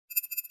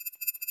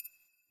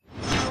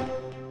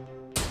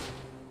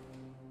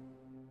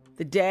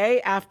the day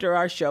after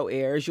our show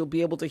airs, you'll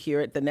be able to hear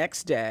it the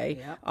next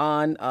day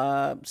on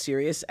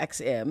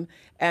SiriusXM.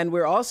 And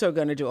we're also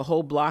going to do a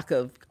whole block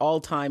of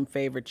all-time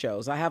favorite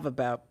shows. I have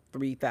about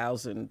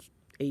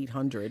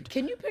 3,800.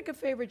 Can you pick a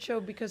favorite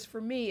show? Because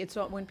for me, it's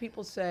when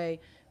people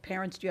say,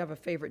 parents, do you have a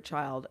favorite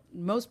child?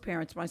 Most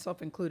parents,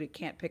 myself included,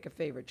 can't pick a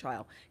favorite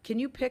child. Can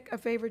you pick a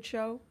favorite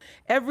show?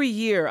 Every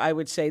year, I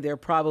would say there are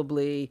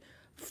probably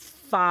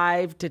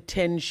 5 to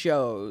 10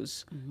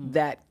 shows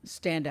that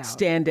stand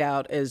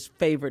out as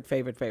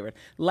favorite.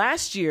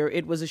 Last year,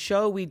 it was a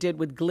show we did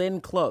with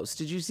Glenn Close.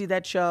 Did you see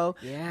that show?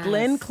 Yes.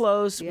 Glenn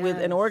Close with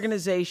an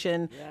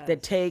organization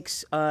that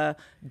takes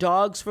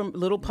dogs from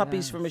little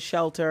puppies from a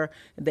shelter.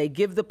 They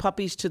give the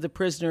puppies to the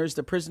prisoners.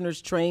 The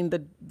prisoners train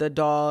the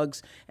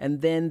dogs,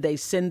 and then they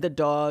send the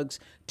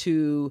dogs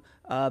to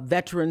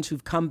veterans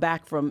who've come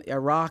back from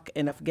Iraq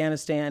and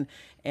Afghanistan,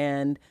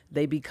 and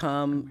they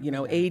become,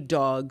 aid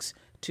dogs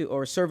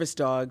or service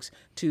dogs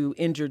to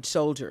injured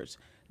soldiers.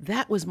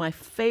 That was my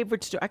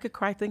favorite story. I could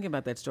cry thinking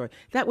about that story.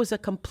 That was a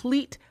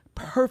complete,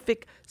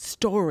 perfect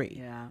story.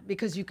 Yeah,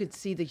 because you could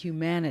see the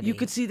humanity. You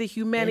could see the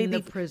humanity in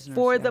the prisoners,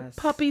 for the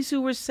puppies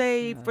who were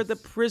saved, for the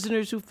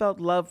prisoners who felt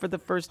love for the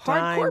first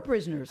time. Hardcore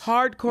prisoners.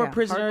 Hardcore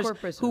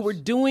prisoners who were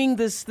doing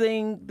this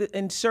thing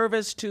in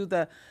service to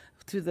the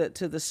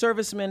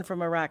servicemen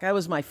from Iraq. That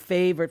was my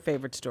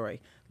favorite story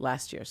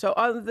last year. So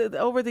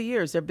over the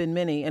years, there have been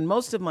many, and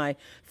most of my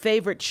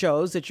favorite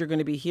shows that you're going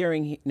to be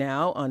hearing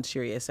now on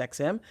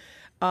SiriusXM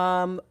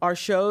are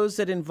shows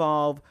that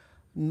involve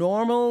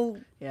normal,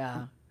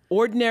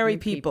 ordinary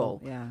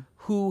people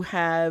who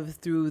have,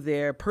 through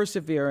their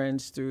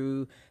perseverance,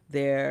 through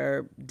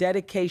their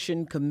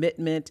dedication,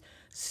 commitment,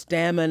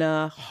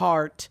 stamina,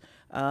 heart,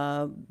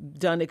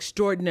 done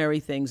extraordinary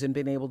things and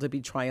been able to be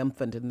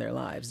triumphant in their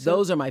lives.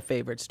 Those are my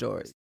favorite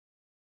stories.